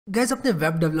Gas अपने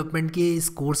web development के इस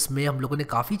कोर्स में हम लोगों ने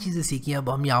काफ़ी चीज़ें सीखी हैं। अब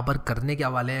हम यहाँ पर करने क्या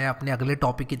वाले हैं, अपने अगले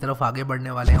टॉपिक की तरफ आगे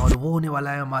बढ़ने वाले हैं और वो होने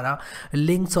वाला है हमारा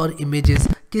लिंक्स और इमेजेस।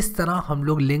 किस तरह हम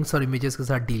लोग लिंक्स और इमेजेस के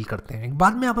साथ डील करते हैं। एक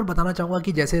बात मैं यहाँ पर बताना चाहूँगा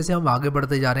कि जैसे जैसे हम आगे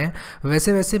बढ़ते जा रहे हैं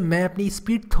वैसे वैसे मैं अपनी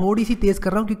स्पीड थोड़ी सी तेज़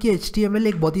कर रहा हूँ, क्योंकि HTML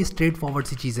एक बहुत ही स्ट्रेट फॉरवर्ड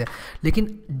सी चीज़ है,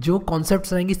 लेकिन जो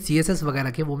कॉन्सेप्ट्स रहेंगे CSS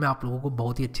वगैरह के वो मैं आप लोगों को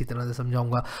बहुत ही अच्छी तरह से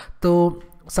समझाऊँगा। तो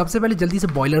सबसे पहले जल्दी से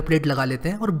बॉयलर प्लेट लगा लेते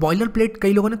हैं। और बॉयलर प्लेट,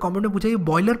 कई लोगों ने कमेंट में पूछा ये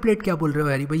बॉयलर प्लेट क्या बोल रहे हो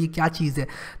हरी भाई, ये क्या चीज़ है।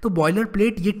 तो बॉयलर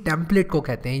प्लेट ये टेम्पलेट को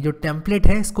कहते हैं, जो टेम्पलेट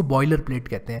है इसको बॉयलर प्लेट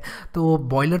कहते हैं। तो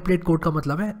बॉयलर प्लेट कोड का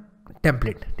मतलब है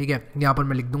टेम्पलेट, ठीक है। यहाँ पर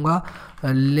मैं लिख दूंगा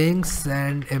लिंक्स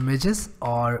एंड इमेजेस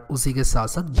और उसी के साथ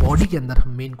साथ बॉडी के अंदर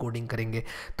हम मेन कोडिंग करेंगे।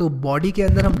 तो बॉडी के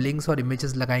अंदर हम लिंक्स और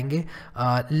इमेजेस लगाएंगे,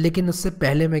 लेकिन उससे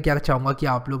पहले मैं क्या चाहूँगा कि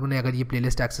आप लोगों ने अगर ये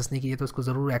प्लेलिस्ट एक्सेस नहीं की है तो उसको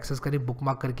ज़रूर एक्सेस करें,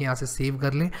 बुकमार्क करके यहाँ से सेव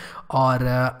कर लें। और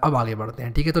अब आगे बढ़ते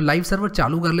हैं, ठीक है। तो लाइव सर्वर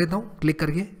चालू कर लेता हूँ क्लिक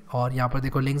करके, और यहाँ पर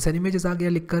देखो लिंक्स एंड इमेजेस आ गया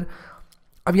लिख कर।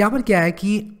 अब यहाँ पर क्या है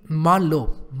कि मान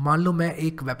लो मैं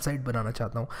एक वेबसाइट बनाना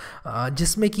चाहता हूँ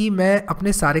जिसमें कि मैं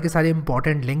अपने सारे के सारे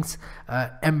इंपॉर्टेंट लिंक्स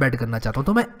एम्बेड करना चाहता हूँ।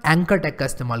 तो मैं एंकर टैग का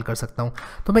इस्तेमाल कर सकता हूँ।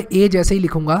 तो मैं जैसे ही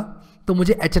लिखूँगा तो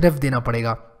मुझे href देना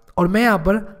पड़ेगा, और मैं यहाँ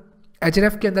पर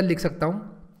href के अंदर लिख सकता हूँ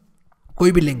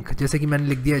कोई भी लिंक, जैसे कि मैंने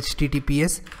लिख दिया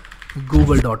https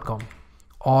google.com,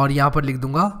 और यहाँ पर लिख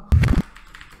दूँगा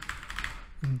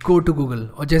गो टू गूगल।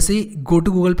 और जैसे ही गो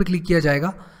टू गूगल पे क्लिक किया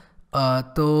जाएगा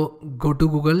तो गो टू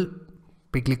गूगल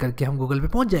पे क्लिक करके हम गूगल पे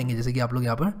पहुंच जाएंगे, जैसे कि आप लोग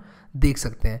यहाँ पर देख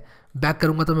सकते हैं। बैक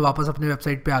करूँगा तो मैं वापस अपने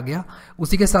वेबसाइट पे आ गया।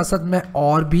 उसी के साथ साथ मैं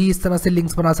और भी इस तरह से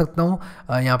लिंक्स बना सकता हूँ।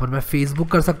 यहाँ पर मैं फेसबुक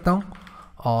कर सकता हूँ,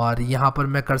 और यहाँ पर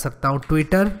मैं कर सकता हूँ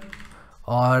ट्विटर,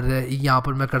 और यहाँ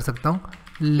पर मैं कर सकता हूँ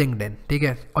लिंक्डइन, ठीक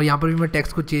है। और यहाँ पर भी मैं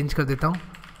टेक्स्ट को चेंज कर देता हूँ,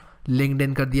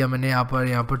 लिंक्डइन कर दिया मैंने,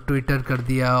 यहाँ पर ट्विटर कर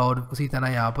दिया, और उसी तरह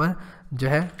यहाँ पर जो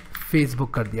है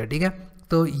फेसबुक कर दिया, ठीक है।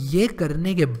 तो ये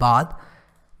करने के बाद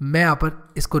मैं यहाँ पर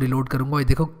इसको रिलोड करूँगा, ये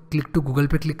देखो क्लिक टू गूगल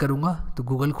पे क्लिक करूँगा तो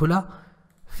गूगल खुला,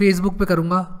 फेसबुक पे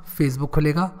करूँगा फेसबुक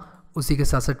खुलेगा, उसी के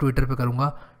साथ साथ ट्विटर पे करूँगा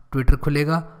ट्विटर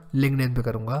खुलेगा, लिंक्डइन पे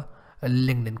करूँगा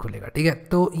लिंक्डइन खुलेगा, ठीक है।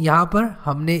 तो यहाँ पर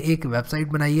हमने एक वेबसाइट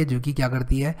बनाई है जो कि क्या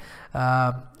करती है,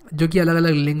 जो कि अलग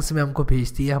अलग लिंक्स में हमको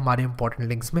भेजती है, हमारे इंपॉर्टेंट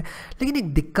लिंक्स में। लेकिन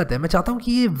एक दिक्कत है, मैं चाहता हूँ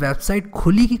कि ये वेबसाइट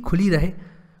खुली की खुली रहे,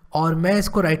 और मैं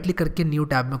इसको राइट क्लिक करके न्यू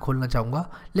टैब में खोलना चाहूँगा,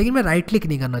 लेकिन मैं राइट क्लिक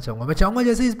नहीं करना चाहूँगा। मैं चाहूँगा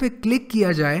जैसे इस पर क्लिक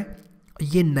किया जाए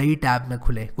ये नई टैब में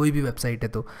खुले, कोई भी वेबसाइट है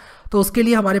तो उसके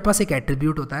लिए हमारे पास एक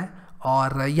एट्रीब्यूट होता है।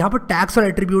 और यहाँ पर टैग्स और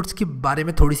एट्रीब्यूट्स के बारे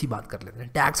में थोड़ी सी बात कर लेते हैं।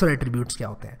 टैग्स और एट्रीब्यूट्स क्या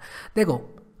होते हैं, देखो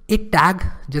एक टैग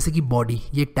जैसे कि बॉडी,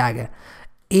 ये एक टैग है,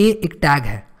 एक टैग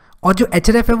है, और जो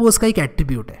href है वो उसका एक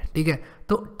एट्रीब्यूट है, ठीक है।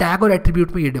 तो टैग और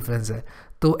एट्रीब्यूट में ये डिफरेंस है।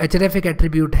 तो href एक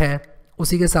एट्रीब्यूट है,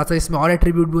 उसी के साथ साथ इसमें और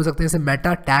एट्रीब्यूट भी हो सकते हैं, जैसे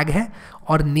मेटा टैग है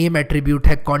और नेम एट्रीब्यूट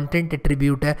है, कंटेंट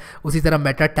एट्रीब्यूट है, उसी तरह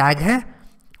मेटा टैग है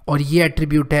और ये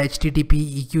एट्रीब्यूट है http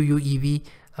eq uev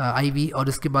iv, और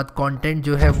उसके बाद कंटेंट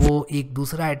जो है वो एक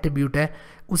दूसरा एट्रीब्यूट है।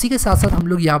 उसी के साथ साथ हम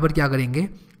लोग यहाँ पर क्या करेंगे,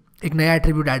 एक नया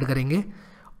एट्रीब्यूट ऐड करेंगे।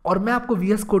 और मैं आपको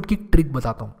VS कोड की ट्रिक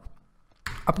बताता हूँ।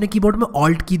 अपने कीबोर्ड में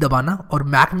ऑल्ट की दबाना, और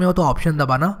मैक में हो तो ऑप्शन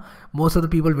दबाना, most of the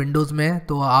people Windows में है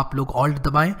तो आप लोग ऑल्ट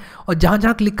दबाएं, और जहाँ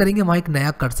जहाँ क्लिक करेंगे वहाँ एक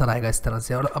नया कर्सर आएगा इस तरह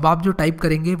से, और अब आप जो टाइप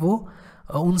करेंगे वो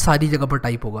उन सारी जगह पर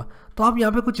टाइप होगा। तो आप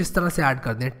यहाँ पे कुछ इस तरह से ऐड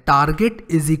कर दें, टारगेट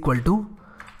इज इक्वल टू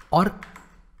और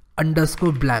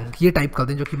अंडरस्कोर ब्लैंक, ये टाइप कर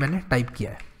दें जो कि मैंने टाइप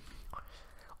किया है।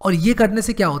 और ये करने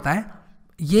से क्या होता है,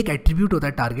 ये एक एट्रीब्यूट होता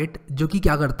है टारगेट, जो कि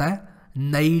क्या करता है,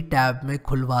 नई टैब में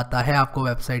खुलवाता है आपको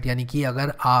वेबसाइट। यानी कि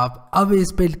अगर आप अब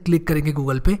इस पर क्लिक करेंगे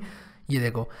गूगल पे, ये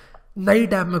देखो नई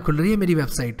टैब में खुल रही है मेरी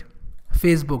वेबसाइट,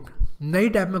 फेसबुक नई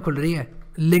टैब में खुल रही है,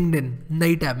 लिंक्डइन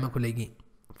नई टैब में खुलेगी,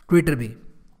 ट्विटर भी।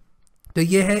 तो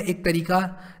ये है एक तरीका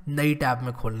नई टैब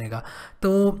में खोलने का। तो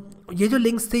ये जो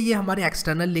लिंक्स थे ये हमारे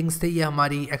एक्सटर्नल लिंक्स थे, ये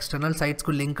हमारी एक्सटर्नल साइट्स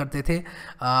को लिंक करते थे।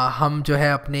 हम जो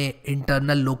है अपने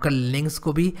इंटरनल लोकल लिंक्स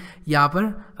को भी यहाँ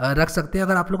पर रख सकते हैं।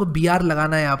 अगर आप लोग को BR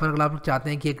लगाना है यहाँ पर, अगर आप लोग चाहते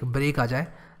हैं कि एक ब्रेक आ जाए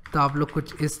तो आप लोग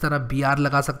कुछ इस तरह BR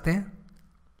लगा सकते हैं,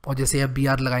 और जैसे आप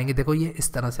BR लगाएंगे देखो ये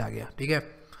इस तरह से आ गया, ठीक है।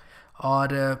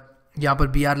 और यहाँ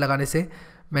पर BR लगाने से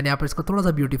मैंने यहाँ पर इसको थोड़ा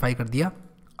सा ब्यूटीफाई कर दिया।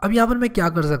 अब यहाँ पर मैं क्या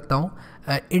कर सकता हूँ,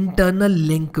 इंटरनल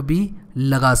लिंक भी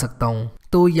लगा सकता हूँ।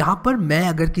 तो यहाँ पर मैं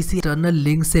अगर किसी इंटरनल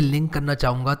लिंक से लिंक करना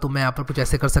चाहूँगा तो मैं यहाँ पर कुछ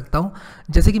ऐसे कर सकता हूँ,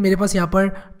 जैसे कि मेरे पास यहाँ पर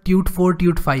tut4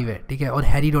 tut5 है, ठीक है, और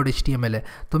harry.html है।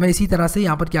 तो मैं इसी तरह से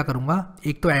यहाँ पर क्या करूँगा,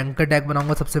 एक तो एंकर टैग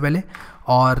बनाऊँगा सबसे पहले,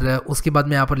 और उसके बाद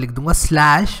मैं यहाँ पर लिख दूँगा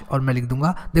स्लैश, और मैं लिख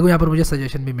दूँगा, देखो यहाँ पर मुझे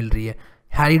सजेशन भी मिल रही है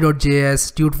harry.js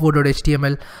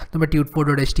tut4.html, तो मैं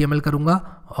tut4.html करूँगा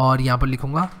और यहाँ पर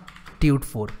लिखूँगा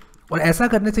tut4। और ऐसा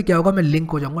करने से क्या होगा, मैं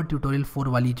लिंक हो जाऊँगा ट्यूटोरियल 4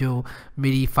 वाली जो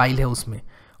मेरी फाइल है उसमें,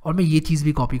 और मैं ये चीज़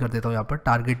भी कॉपी कर देता हूँ यहाँ पर,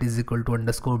 target is equal two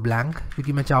underscore blank,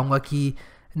 क्योंकि मैं चाहूँगा कि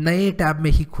नए टैब में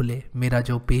ही खुले मेरा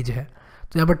जो पेज है।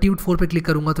 तो यहाँ पर ट्यूट 4 पे क्लिक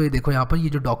करूँगा तो ये देखो यहाँ पर ये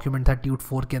जो डॉक्यूमेंट था ट्यूट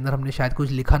 4 के अंदर हमने शायद कुछ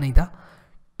लिखा नहीं था।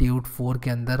 ट्यूट 4 के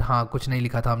अंदर हाँ कुछ नहीं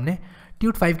लिखा था हमने,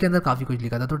 ट्यूट 5 के अंदर काफ़ी कुछ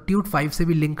लिखा था। तो ट्यूट 5 से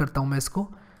भी लिंक करता हूँ मैं इसको,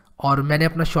 और मैंने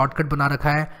अपना शॉर्टकट बना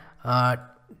रखा है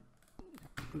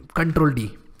कंट्रोल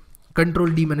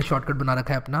डी मैंने शॉर्टकट बना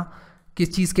रखा है अपना,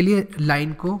 किस चीज़ के लिए,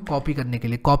 लाइन को कॉपी करने के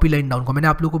लिए, कॉपी लाइन डाउन को। मैंने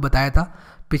आप लोगों को बताया था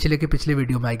पिछले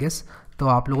वीडियो में आई गेस। तो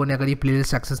आप लोगों ने अगर ये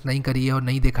प्लेलिस्ट एक्सेस नहीं करी है और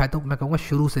नहीं देखा है तो मैं कहूँगा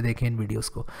शुरू से देखें इन वीडियोस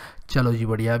को। चलो जी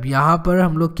बढ़िया। अब यहाँ पर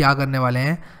हम लोग क्या करने वाले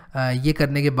हैं, ये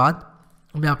करने के बाद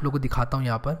मैं आप लोगों को दिखाता हूँ।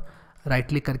 यहाँ पर राइट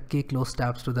क्लिक करके close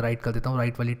tabs to the right कर देता हूँ,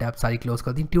 राइट वाली टैब सारी क्लोज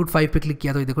कर दी। ट्यूट 5 पे क्लिक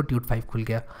किया तो ये देखो ट्यूट 5 खुल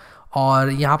गया, और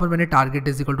यहाँ पर मैंने target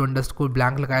is equal two underscore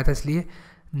blank लगाया था इसलिए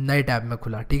नए टैब में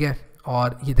खुला, ठीक है।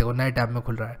 और ये देखो नए टैब में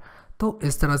खुल रहा है। तो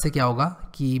इस तरह से क्या होगा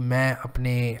कि मैं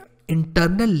अपने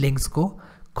इंटरनल लिंक्स को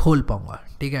खोल पाऊँगा,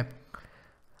 ठीक है।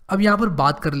 अब यहाँ पर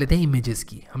बात कर लेते हैं इमेजेस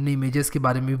की। हमने इमेजेस के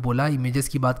बारे में भी बोला, इमेजेस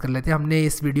की बात कर लेते हैं। हमने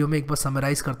इस वीडियो में एक बार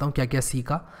समराइज़ करता हूँ क्या क्या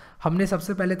सीखा। हमने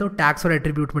सबसे पहले तो टैग्स और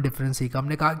एट्रीब्यूट में डिफरेंस सीखा।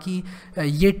 हमने कहा कि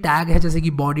ये टैग है, जैसे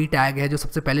कि बॉडी टैग है जो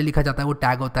सबसे पहले लिखा जाता है वो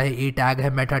टैग होता है, ए टैग है,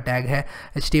 मेटा टैग है,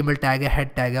 HTML टैग है,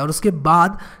 हेड टैग है। और उसके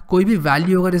बाद कोई भी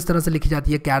वैल्यू अगर इस तरह से लिखी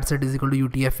जाती है, cat set is equal to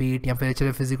UTF-8 या फिर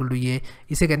HRF इज इक्वल टू ये,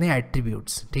 इसे कहते हैं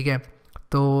एट्रीब्यूट्स, ठीक है।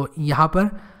 तो यहाँ पर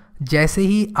जैसे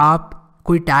ही आप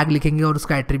कोई टैग लिखेंगे और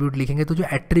उसका एट्रीब्यूट लिखेंगे तो जो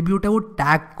एट्रीब्यूट है वो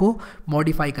टैग को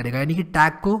मॉडिफाई करेगा, यानी कि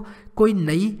टैग को कोई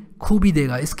नई खूबी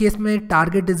देगा। इस केस में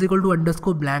target is equal two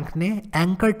underscore blank ने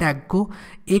एंकर टैग को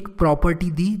एक प्रॉपर्टी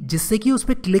दी जिससे कि उस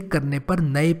पर क्लिक करने पर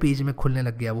नए पेज में खुलने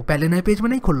लग गया। वो पहले नए पेज में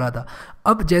नहीं खुल रहा था,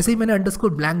 अब जैसे ही मैंने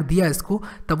अंडरस्कोर ब्लैंक दिया इसको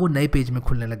तब वो नए पेज में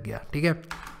खुलने लग गया, ठीक है।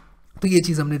 तो ये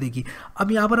चीज़ हमने देखी।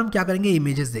 अब यहाँ पर हम क्या करेंगे,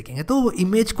 इमेजेस देखेंगे। तो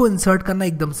इमेज को इंसर्ट करना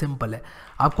एकदम सिंपल है,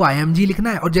 आपको IMG लिखना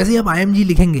है। और जैसे ही आप IMG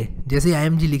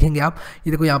लिखेंगे आप,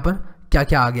 ये देखो यहाँ पर क्या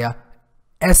क्या आ गया,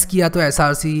 S किया तो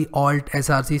SRC Alt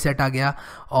SRC सेट आ गया।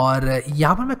 और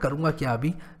यहाँ पर मैं करूँगा क्या,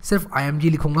 अभी सिर्फ IMG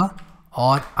लिखूँगा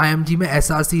और IMG में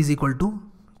SRC इज इक्वल टू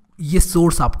ये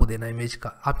सोर्स आपको देना है इमेज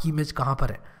का। आपकी इमेज कहाँ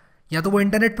पर है, या तो वो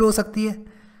इंटरनेट पे हो सकती है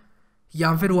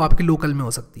या फिर वो आपके लोकल में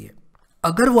हो सकती है।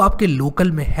 अगर वो आपके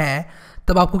लोकल में है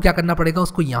तब आपको क्या करना पड़ेगा,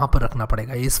 उसको यहाँ पर रखना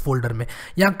पड़ेगा, इस फोल्डर में,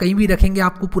 या कहीं भी रखेंगे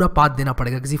आपको पूरा पाथ देना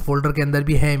पड़ेगा। किसी फोल्डर के अंदर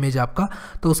भी है इमेज आपका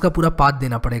तो उसका पूरा पाथ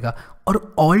देना पड़ेगा।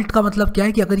 और ऑल्ट का मतलब क्या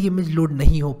है कि अगर ये इमेज लोड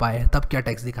नहीं हो पाए तब क्या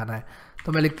टेक्स्ट दिखाना है।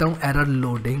 तो मैं लिखता हूँ एरर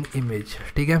लोडिंग इमेज,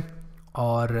 ठीक है।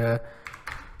 और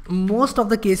मोस्ट ऑफ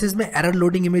द केसेस में एरर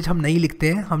लोडिंग इमेज हम नहीं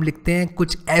लिखते हैं, हम लिखते हैं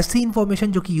कुछ ऐसी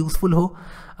इन्फॉर्मेशन जो कि यूज़फुल हो।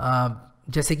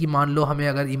 जैसे कि मान लो हमें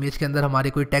अगर इमेज के अंदर हमारे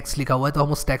कोई टेक्स्ट लिखा हुआ है तो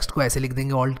हम उस टेक्स्ट को ऐसे लिख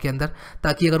देंगे ऑल्ट के अंदर,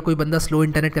 ताकि अगर कोई बंदा स्लो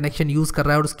इंटरनेट कनेक्शन यूज़ कर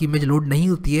रहा है और उसकी इमेज लोड नहीं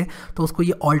होती है तो उसको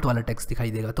ये ऑल्ट वाला टेक्स्ट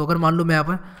दिखाई देगा। तो अगर मान लो मैं यहाँ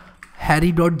पर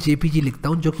harry.jpg लिखता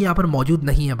हूँ जो कि यहाँ पर मौजूद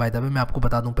नहीं है, बाय द वे मैं आपको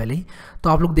बता दूँ पहले ही, तो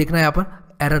आप लोग देखना यहाँ पर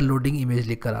एरर लोडिंग इमेज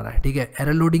लिख कर आ रहा है, ठीक है।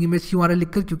 एरर लोडिंग इमेज क्यों आ रहा है लिख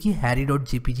कर, क्योंकि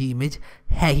harry.jpg इमेज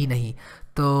है ही नहीं।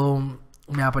 तो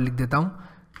मैं यहाँ पर लिख देता हूँ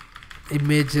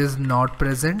image is not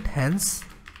present hence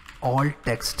all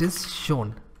text is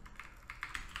shown,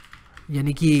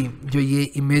 यानी कि जो ये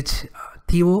इमेज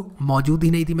थी वो मौजूद ही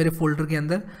नहीं थी मेरे फोल्डर के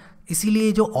अंदर,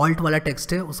 इसीलिए जो ऑल्ट वाला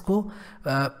टेक्स्ट है उसको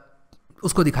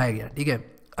दिखाया गया, ठीक है।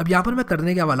 अब यहाँ पर मैं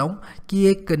करने क्या वाला हूँ कि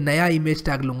एक नया इमेज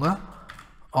टैग लूँगा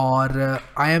और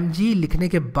IMG लिखने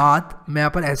के बाद मैं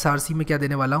यहाँ पर SRC में क्या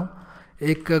देने वाला हूँ,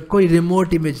 एक कोई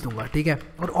रिमोट इमेज दूंगा, ठीक है।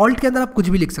 और ऑल्ट के अंदर आप कुछ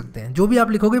भी लिख सकते हैं, जो भी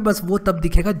आप लिखोगे बस वो तब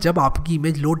दिखेगा जब आपकी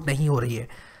इमेज लोड नहीं हो रही है।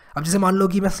 अब जैसे मान लो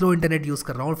कि मैं स्लो इंटरनेट यूज़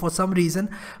कर रहा हूँ और फॉर सम रीज़न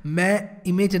मैं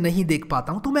इमेज नहीं देख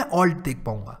पाता हूँ तो मैं ऑल्ट देख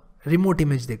पाऊँगा, रिमोट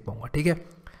इमेज देख पाऊँगा, ठीक है।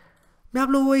 मैं आप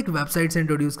लोगों को एक वेबसाइट से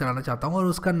इंट्रोड्यूस कराना चाहता हूँ और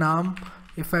उसका नाम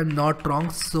if I am not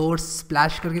wrong source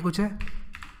splash करके कुछ है,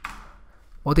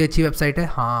 बहुत ही अच्छी वेबसाइट है।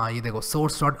 हाँ ये देखो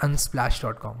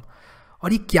source.unsplash.com।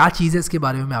 और ये क्या चीज़ है इसके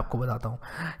बारे में मैं आपको बताता हूँ।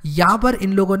 यहाँ पर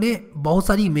इन लोगों ने बहुत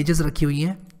सारी इमेजेस रखी हुई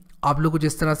हैं, आप लोग को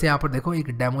जिस तरह से यहाँ पर देखो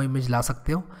एक डेमो इमेज ला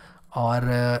सकते हो। और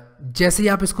जैसे ही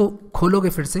आप इसको खोलोगे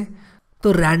फिर से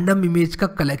तो रैंडम इमेज का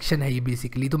कलेक्शन है ये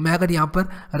बेसिकली। तो मैं अगर यहाँ पर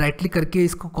राइट क्लिक करके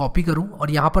इसको कॉपी करूँ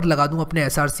और यहाँ पर लगा दूँ अपने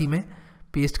SRC में,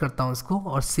 पेस्ट करता हूँ इसको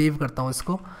और सेव करता हूँ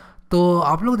इसको, तो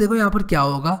आप लोग देखो यहाँ पर क्या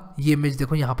होगा, ये इमेज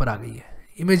देखो यहाँ पर आ गई है।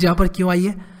 इमेज यहाँ पर क्यों आई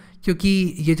है, क्योंकि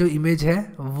ये जो इमेज है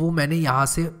वो मैंने यहाँ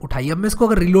से उठाई। अब मैं इसको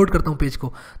अगर रिलोड करता हूँ पेज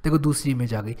को, देखो दूसरी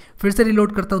इमेज आ गई, फिर से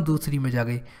रिलोड करता हूँ दूसरी इमेज आ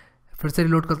गई, फिर से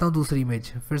रिलोड करता हूँ दूसरी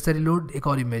इमेज, फिर से रिलोड एक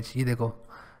और इमेज। ये देखो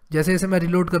जैसे जैसे मैं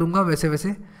रिलोड करूँगा वैसे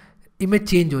वैसे इमेज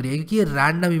चेंज हो रही है, क्योंकि ये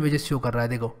रैंडम इमेजेस शो कर रहा है।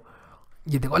 देखो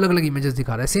ये देखो अलग अलग इमेजेस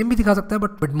दिखा रहा है, सेम भी दिखा सकता है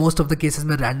but most of the cases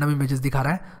में रैंडम इमेजेस दिखा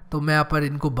रहा है। तो मैं यहाँ पर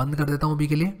इनको बंद कर देता हूँ अभी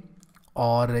के लिए।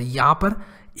 और यहाँ पर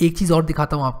एक चीज़ और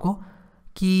दिखाता हूँ आपको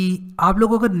कि आप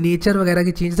लोगों को अगर नेचर वगैरह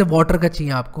की चाहिए, जैसे वाटर का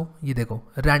चाहिए आपको, ये देखो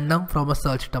random from a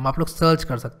search term, आप लोग सर्च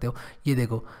कर सकते हो। ये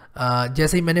देखो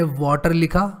जैसे ही मैंने वाटर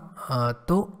लिखा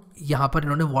तो यहाँ पर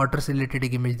इन्होंने वाटर से रिलेटेड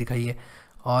एक इमेज दिखाई है,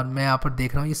 और मैं यहाँ पर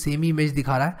देख रहा हूँ ये सेम ही इमेज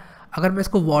दिखा रहा है। अगर मैं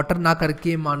इसको वाटर ना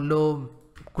करके मान लो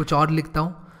कुछ और लिखता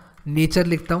हूँ, नेचर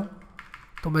लिखता हूँ,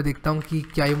 तो मैं देखता हूँ कि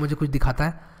क्या ये मुझे कुछ दिखाता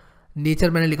है।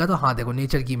 नेचर मैंने लिखा तो हाँ देखो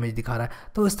नेचर की इमेज दिखा रहा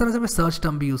है। तो इस तरह से मैं सर्च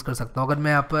टर्म भी यूज़ कर सकता हूँ। अगर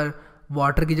मैं यहाँ पर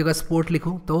वाटर की जगह स्पोर्ट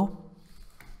लिखूं तो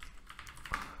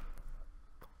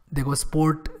देखो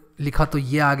स्पोर्ट लिखा तो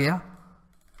ये आ गया,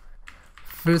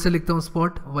 फिर से लिखता हूँ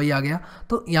स्पोर्ट, वही आ गया।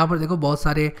 तो यहाँ पर देखो बहुत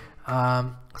सारे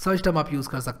सर्च टर्म आप यूज़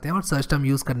कर सकते हैं, और सर्च टर्म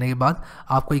यूज़ करने के बाद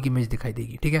आपको एक इमेज दिखाई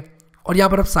देगी, ठीक है। और यहाँ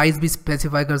पर आप साइज़ भी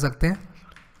स्पेसिफाई कर सकते हैं।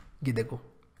 ये देखो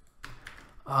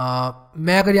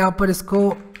मैं अगर यहाँ पर इसको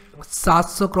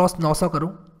 700x900 करूँ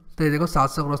तो ये देखो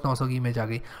 700x900 की इमेज आ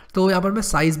गई। तो यहाँ पर मैं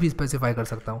साइज़ भी स्पेसिफाई कर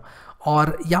सकता हूँ।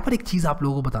 और यहाँ पर एक चीज़ आप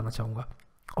लोगों को बताना चाहूँगा,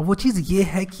 और वो चीज़ ये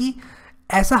है कि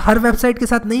ऐसा हर वेबसाइट के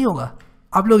साथ नहीं होगा।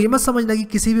 आप लोग ये मत समझना कि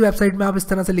किसी भी वेबसाइट में आप इस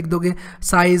तरह से लिख दोगे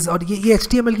साइज़, और ये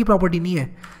HTML की प्रॉपर्टी नहीं है,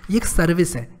 ये एक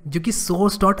सर्विस है जो कि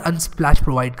source.unsplash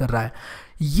प्रोवाइड कर रहा है।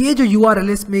 ये जो URL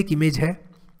है इसमें एक इमेज है,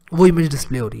 वो इमेज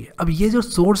डिस्प्ले हो रही है। अब ये जो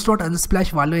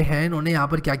source.unsplash वाले हैं, इन्होंने यहाँ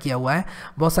पर क्या किया हुआ है,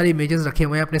 बहुत सारे इमेजेस रखे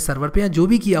हुए हैं अपने सर्वर पे या जो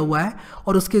भी किया हुआ है,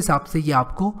 और उसके हिसाब से ये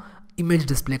आपको इमेज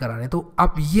डिस्प्ले करा रहे हैं। तो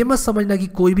आप ये मत समझना कि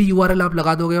कोई भी URL आप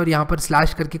लगा दोगे और यहाँ पर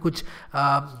स्लैश करके कुछ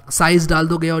साइज़ डाल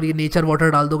दोगे और ये नेचर वाटर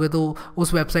डाल दोगे तो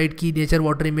उस वेबसाइट की नेचर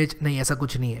वाटर इमेज, नहीं, ऐसा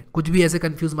कुछ नहीं है। कुछ भी ऐसे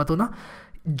कंफ्यूज मत हो ना।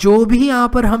 जो भी यहाँ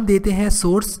पर हम देते हैं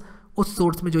सोर्स, उस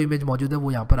सोर्स में जो इमेज मौजूद है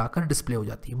वो यहाँ पर आकर डिस्प्ले हो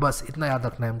जाती है। बस इतना याद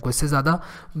रखना है हमको, इससे ज़्यादा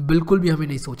बिल्कुल भी हमें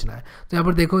नहीं सोचना है। तो यहाँ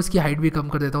पर देखो इसकी हाइट भी कम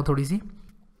कर देता हूँ थोड़ी सी।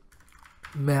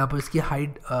 मैं यहाँ पर इसकी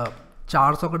हाइट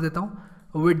 400 कर देता हूँ,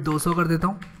 विड्थ 200 कर देता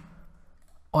हूँ।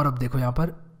 और अब देखो यहाँ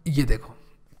पर, ये देखो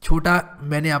छोटा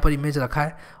मैंने यहाँ पर इमेज रखा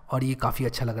है और ये काफ़ी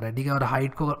अच्छा लग रहा है, ठीक है। और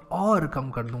हाइट को अगर और कम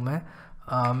कर दूँ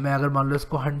मैं अगर मान लो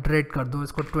इसको 100 कर दूँ,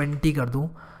 इसको 20 कर दूँ,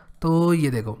 तो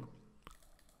ये देखो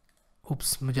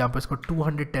मुझे यहाँ पर इसको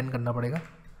 210 करना पड़ेगा।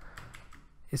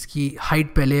 इसकी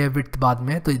हाइट पहले है, विड्थ बाद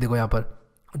में है। तो ये देखो यहाँ पर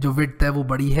जो विड्थ है वो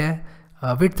बड़ी है,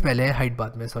 विड्थ पहले है, हाइट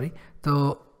बाद में, सॉरी। तो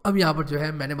अब यहाँ पर जो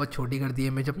है मैंने बहुत छोटी कर दी है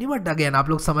इमेज अपनी, बट अगेन आप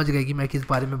लोग समझ गए कि मैं किस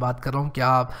बारे में बात कर रहा हूँ, क्या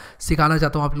आप सिखाना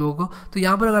चाहता हूँ आप लोगों को। तो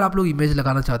यहाँ पर अगर आप लोग इमेज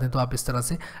लगाना चाहते हैं तो आप इस तरह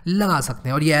से लगा सकते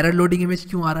हैं। और ये एरर लोडिंग इमेज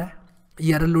क्यों आ रहा है?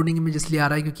 ये एरर लोडिंग इमेज इसलिए आ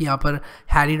रहा है क्योंकि यहाँ पर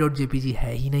harry.jpg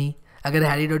है ही नहीं। अगर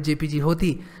harry.jpg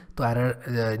होती तो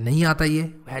एरर नहीं आता,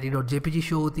 ये harry.jpg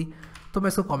शो होती। तो मैं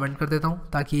इसको कमेंट कर देता हूँ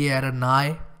ताकि ये एरर ना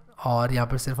आए और यहाँ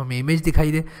पर सिर्फ हमें इमेज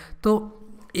दिखाई दे। तो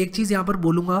एक चीज़ यहाँ पर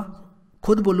बोलूँगा,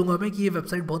 खुद बोलूँगा मैं कि ये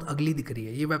वेबसाइट बहुत अगली दिख रही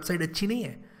है। ये वेबसाइट अच्छी नहीं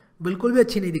है, बिल्कुल भी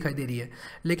अच्छी नहीं दिखाई दे रही है।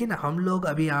 लेकिन हम लोग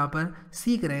अभी यहाँ पर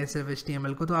सीख रहे हैं सिर्फ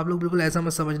HTML को। तो आप लोग बिल्कुल ऐसा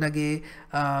मत समझना कि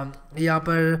यहाँ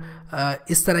पर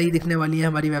इस तरह ही दिखने वाली है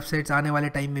हमारी वेबसाइट्स। आने वाले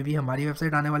टाइम में भी हमारी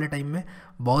वेबसाइट आने वाले टाइम में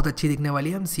बहुत अच्छी दिखने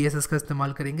वाली है। हम CSS का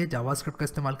इस्तेमाल करेंगे, JavaScript का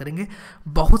इस्तेमाल करेंगे,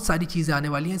 बहुत सारी चीज़ें आने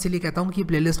वाली हैं। इसलिए कहता हूँ कि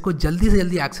प्लेलिस्ट को जल्दी से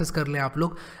जल्दी एक्सेस कर लें, आप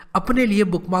लोग अपने लिए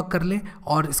बुकमार्क कर लें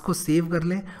और इसको सेव कर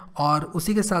लें। और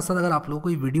उसी के साथ साथ अगर आप लोगों को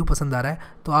ये वीडियो पसंद आ रहा है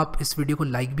तो आप इस वीडियो को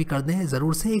लाइक भी कर दें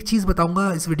ज़रूर से। एक चीज़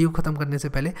बताऊंगा इस वीडियो को ख़त्म करने से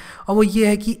पहले, और वो ये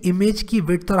है कि इमेज की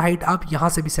विड्थ और हाइट आप यहाँ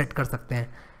से भी सेट कर सकते हैं।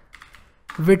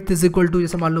 विड्थ इज इक्वल टू,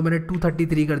 जैसे मान लो मैंने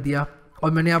 233 कर दिया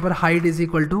और मैंने यहाँ पर हाइट इज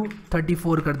इक्वल टू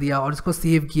 34 कर दिया और इसको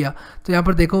सेव किया, तो यहाँ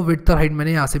पर देखो विड्थ और हाइट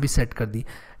मैंने यहाँ से भी सेट कर दी।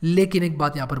 लेकिन एक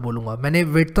बात यहाँ पर बोलूँगा, मैंने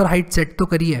विड्थ और हाइट सेट तो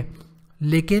करी है,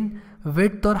 लेकिन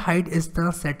विड्थ और हाइट इस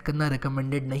तरह सेट करना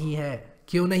रिकमेंडेड नहीं है।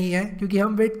 क्यों नहीं है? क्योंकि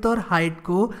हम विड्थ और हाइट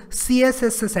को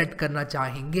CSS से सेट करना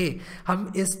चाहेंगे,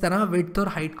 हम इस तरह विड्थ और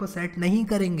हाइट को सेट नहीं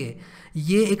करेंगे।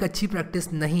 ये एक अच्छी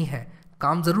प्रैक्टिस नहीं है।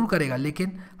 काम ज़रूर करेगा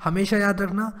लेकिन हमेशा याद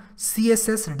रखना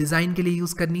CSS डिज़ाइन के लिए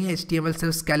यूज़ करनी है, HTML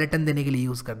सिर्फ स्केलेटन देने के लिए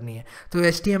यूज़ करनी है। तो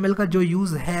HTML का जो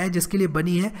यूज़ है, जिसके लिए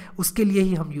बनी है, उसके लिए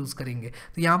ही हम यूज़ करेंगे।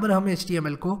 तो यहाँ पर हम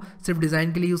HTML को सिर्फ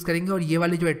डिज़ाइन के लिए यूज़ करेंगे और ये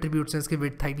वाले जो एट्रीब्यूट्स हैं इसके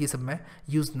विड्थ हाइट ये सब मैं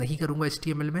यूज़ नहीं करूँगा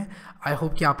HTML में। आई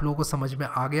होप कि आप लोगों को समझ में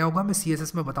आ गया होगा। मैं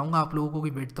CSS में बताऊँगा आप लोगों को कि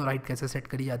विड्थ और हाइट कैसे सेट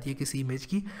करी जाती है किसी इमेज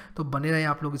की। तो बने रहे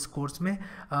आप लोग इस कोर्स में।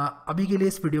 अभी के लिए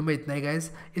इस वीडियो में इतना ही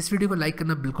गाइस। इस वीडियो को लाइक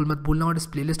करना बिल्कुल मत भूलना और इस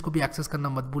प्लेलिस्ट को भी एक्सेस करना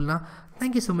मत भूलना।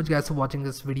 Thank you so much guys for watching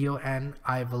this video and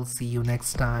I will see you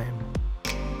next time.